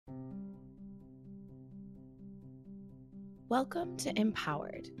Welcome to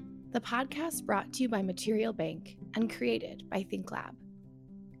Empowered, the podcast brought to you by Material Bank and created by ThinkLab.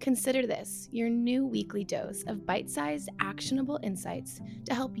 Consider this your new weekly dose of bite-sized, actionable insights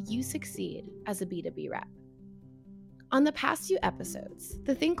to help you succeed as a B2B rep. On the past few episodes,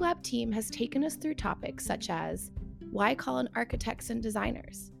 the ThinkLab team has taken us through topics such as why call on architects and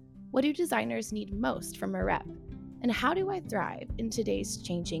designers? What do designers need most from a rep? And how do I thrive in today's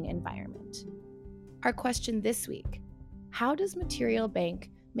changing environment? Our question this week: how does Material Bank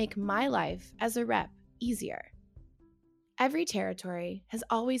make my life as a rep easier? Every territory has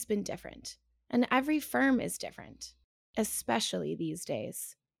always been different, and every firm is different, especially these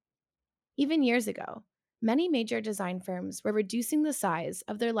days. Even years ago, many major design firms were reducing the size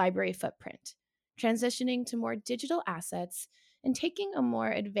of their library footprint, transitioning to more digital assets and taking a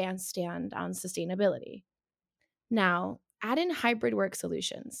more advanced stand on sustainability. Now, add in hybrid work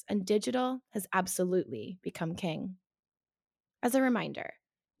solutions, and digital has absolutely become king. As a reminder,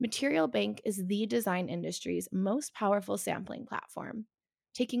 Material Bank is the design industry's most powerful sampling platform,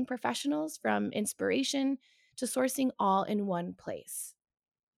 taking professionals from inspiration to sourcing all in one place.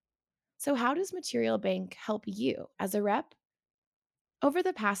 So how does Material Bank help you as a rep? Over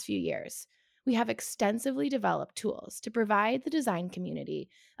the past few years, we have extensively developed tools to provide the design community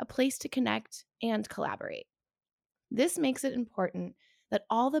a place to connect and collaborate. This makes it important that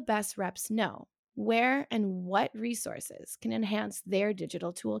all the best reps know where and what resources can enhance their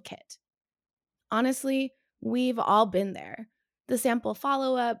digital toolkit. Honestly, we've all been there. The sample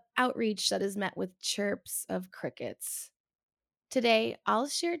follow-up outreach that is met with chirps of crickets. Today, I'll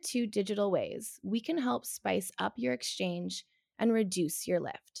share 2 digital ways we can help spice up your exchange and reduce your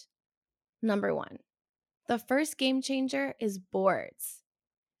lift. Number 1, the first game changer is boards.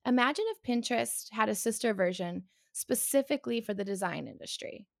 Imagine if Pinterest had a sister version specifically for the design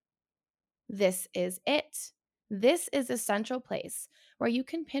industry. This is it. This is a central place where you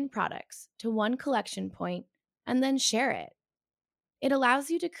can pin products to one collection point and then share it. It allows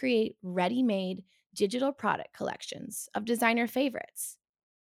you to create ready-made digital product collections of designer favorites.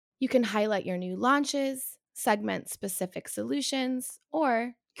 You can highlight your new launches, segment specific solutions,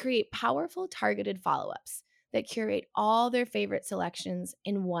 or create powerful targeted follow-ups that curate all their favorite selections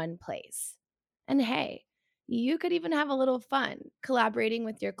in one place. And hey, you could even have a little fun collaborating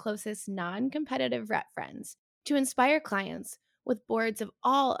with your closest non-competitive rep friends to inspire clients with boards of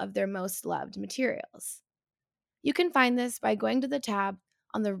all of their most loved materials. You can find this by going to the tab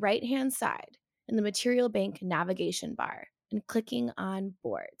on the right-hand side in the Material Bank navigation bar and clicking on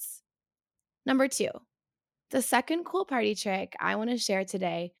Boards. Number 2, the second cool party trick I want to share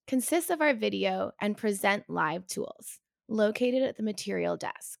today consists of our video and present live tools located at the Material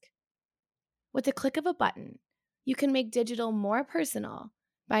desk. With the click of a button, you can make digital more personal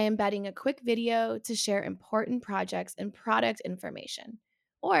by embedding a quick video to share important projects and product information,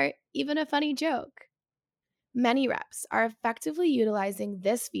 or even a funny joke. Many reps are effectively utilizing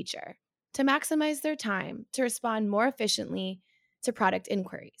this feature to maximize their time to respond more efficiently to product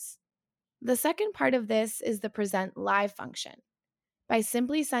inquiries. The second part of this is the Present Live function. By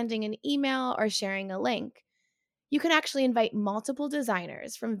simply sending an email or sharing a link, you can actually invite multiple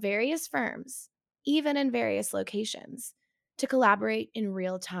designers from various firms, even in various locations, to collaborate in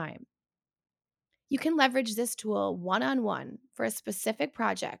real time. You can leverage this tool one-on-one for a specific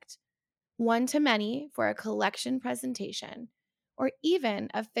project, one-to-many for a collection presentation, or even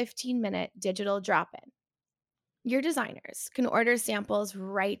a 15-minute digital drop-in. Your designers can order samples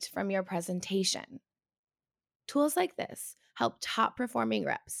right from your presentation. Tools like this help top-performing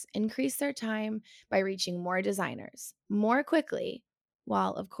reps increase their time by reaching more designers more quickly,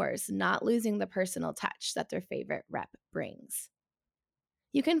 while, of course, not losing the personal touch that their favorite rep brings.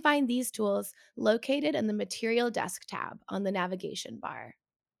 You can find these tools located in the Material Desk tab on the navigation bar.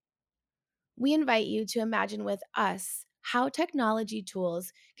 We invite you to imagine with us how technology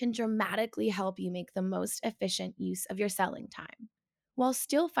tools can dramatically help you make the most efficient use of your selling time, while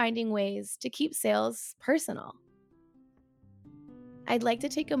still finding ways to keep sales personal. I'd like to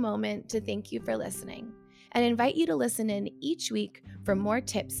take a moment to thank you for listening and invite you to listen in each week for more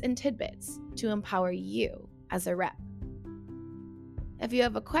tips and tidbits to empower you as a rep. If you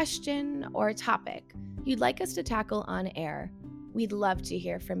have a question or a topic you'd like us to tackle on air, we'd love to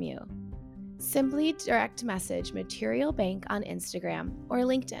hear from you. Simply direct message Material Bank on Instagram or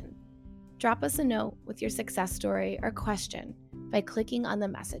LinkedIn. Drop us a note with your success story or question by clicking on the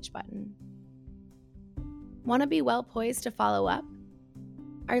message button. Want to be well poised to follow up?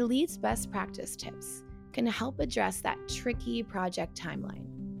 Our Leads Best Practice tips can help address that tricky project timeline.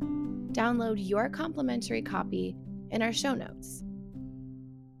 Download your complimentary copy in our show notes